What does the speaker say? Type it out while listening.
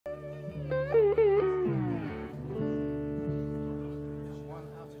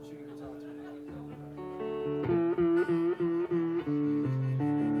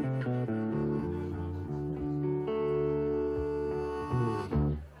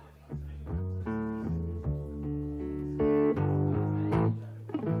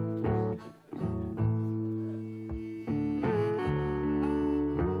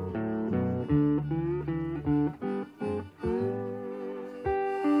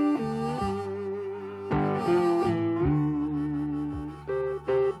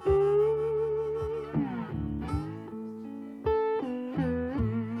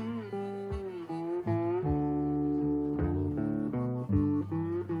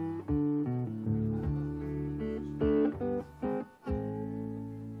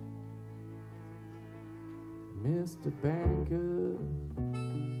Mr. Banker,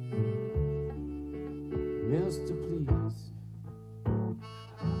 Mr. Please.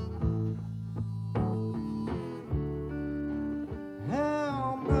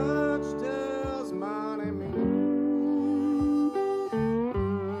 How much does money mean?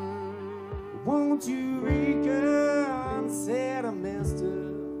 Won't you reconsider,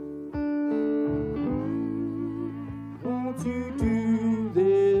 mister? Won't you do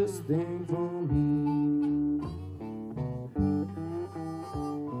this thing for me?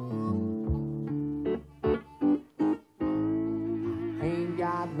 Ain't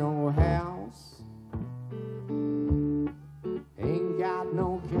got no house, ain't got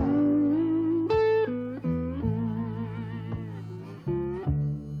no car.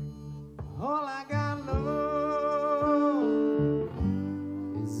 All I got love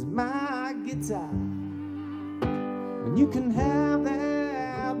is my guitar. And you can have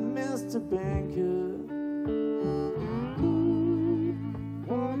that, Mr. Banker.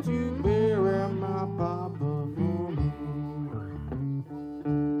 Won't you bury my papa for me?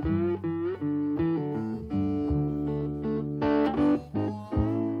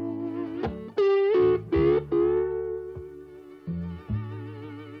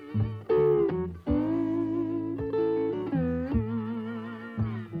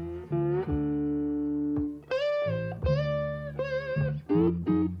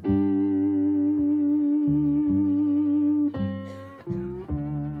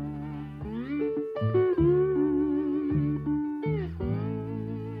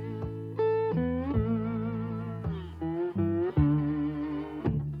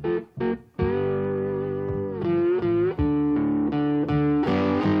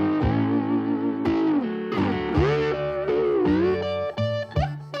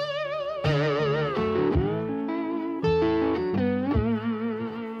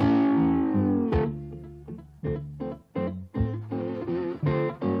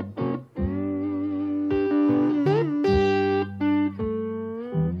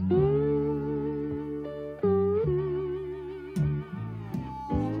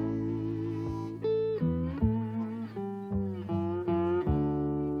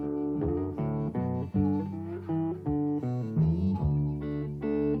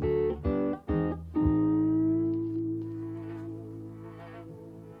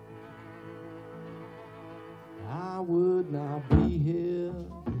 I would not be here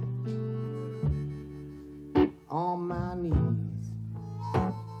on my knees.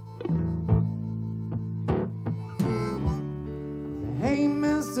 Hey,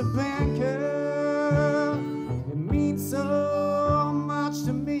 Mr. Banker, it means so much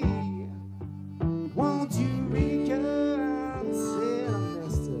to me. Won't you reconsider,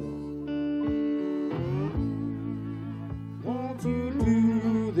 mister? Won't you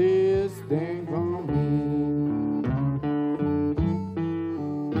do this thing for me?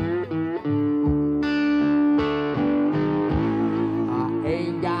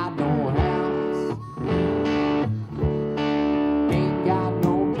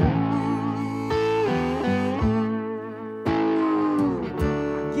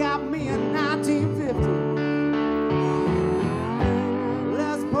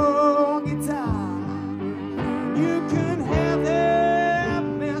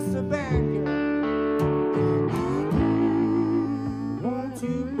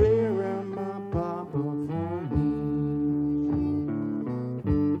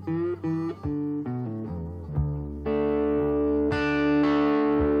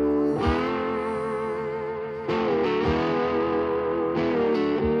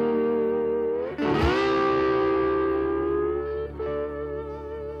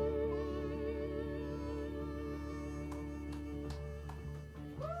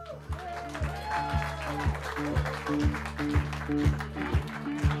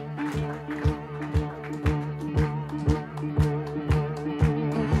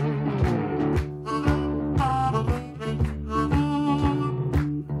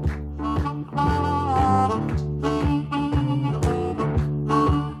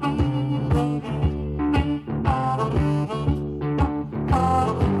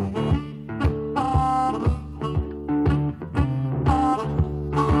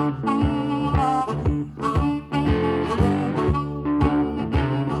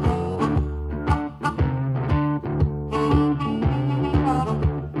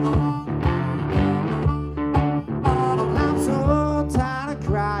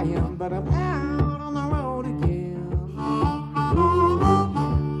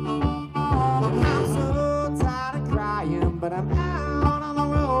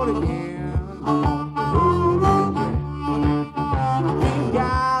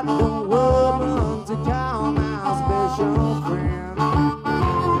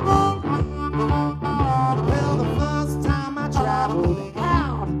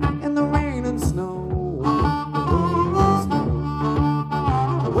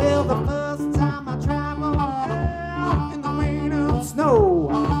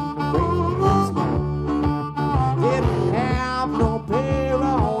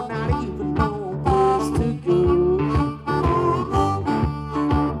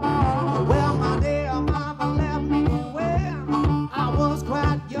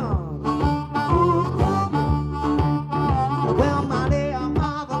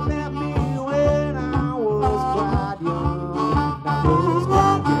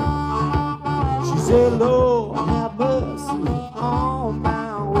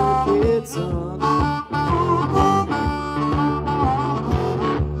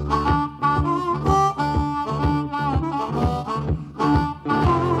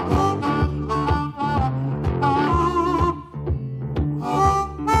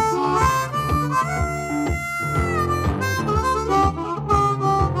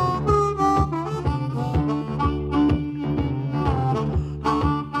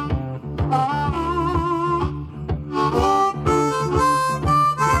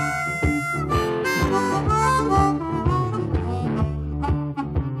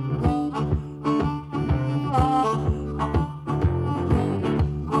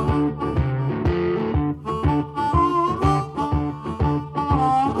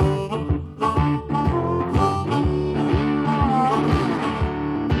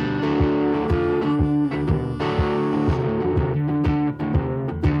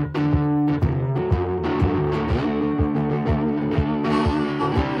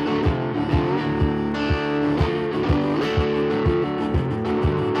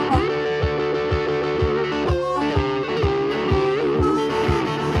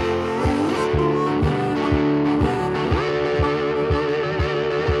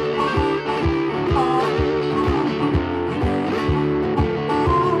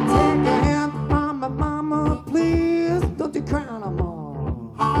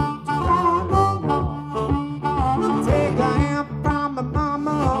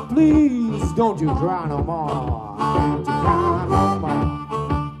 you cry no more. Don't you cry no more.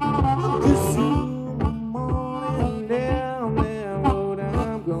 This is the morning down there road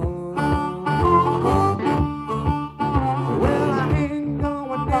I'm going. Well, I ain't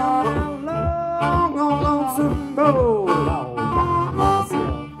going down that long on lonesome road all by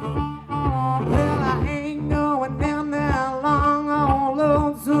myself. Well, I ain't going down that long on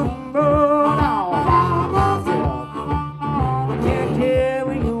lonesome road all by myself. I can't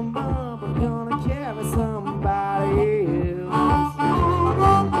carry your mom, I'm gonna carry somebody else.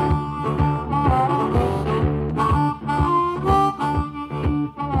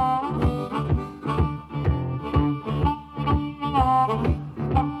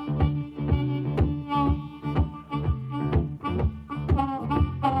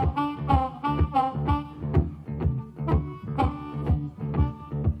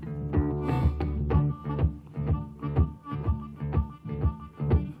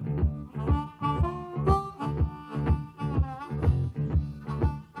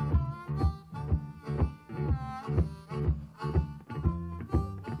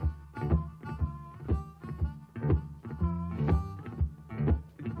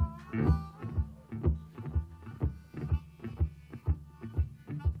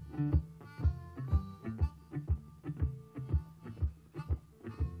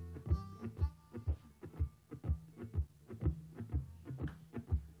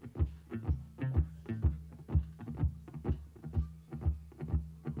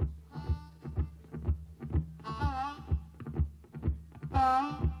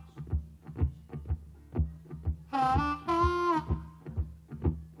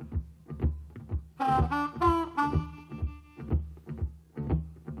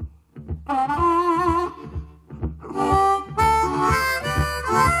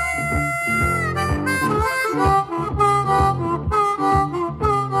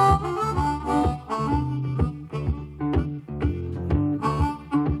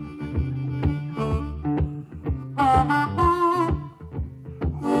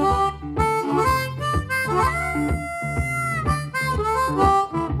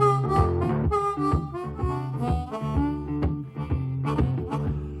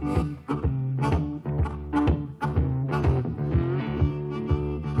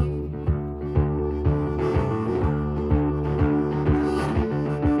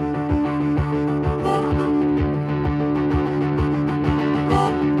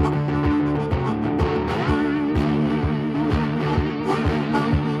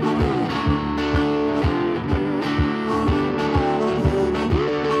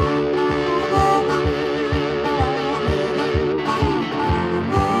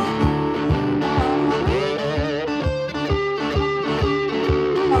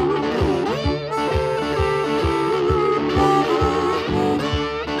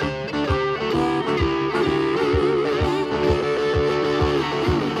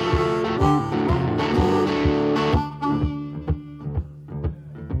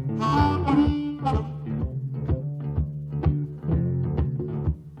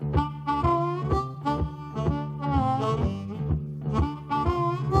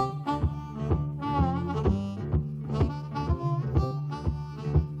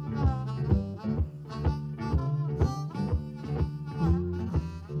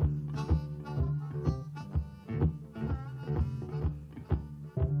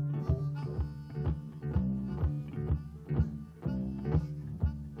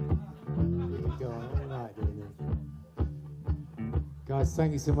 Guys,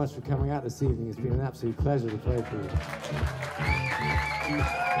 thank you so much for coming out this evening. It's been an absolute pleasure to play for you.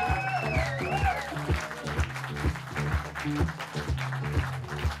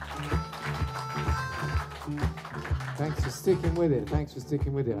 Thanks for sticking with it. Thanks for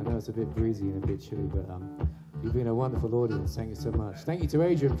sticking with it. I know it's a bit breezy and a bit chilly, but you've been a wonderful audience. Thank you so much. Thank you to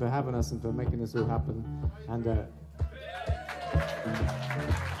Adrian for having us and for making this all happen.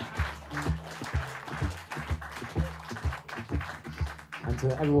 And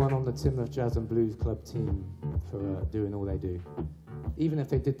to everyone on the Teign Jazz and Blues Club team for doing all they do. Even if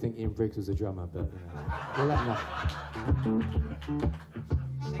they did think Ian Briggs was a drummer, but we'll let them know.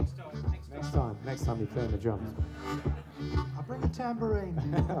 Next time you play on the drums. I'll bring a tambourine.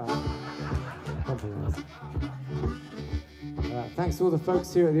 Thanks to all the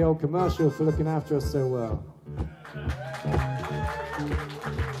folks here at the Old Commercial for looking after us so well.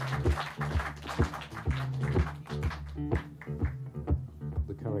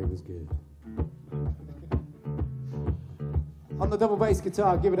 The curry was good. On the double bass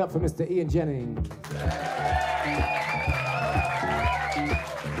guitar, give it up for Mr. Ian Jennings.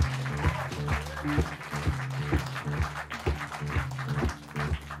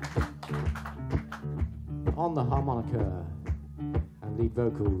 on the harmonica and lead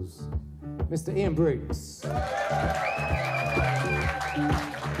vocals, Mr. Ian Briggs.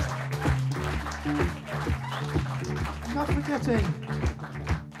 Not forgetting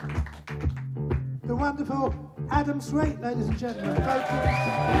the wonderful Adam Swaite, ladies and gentlemen.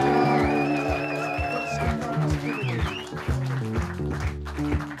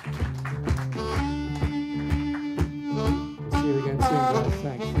 See you again soon, guys.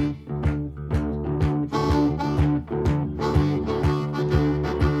 Thanks.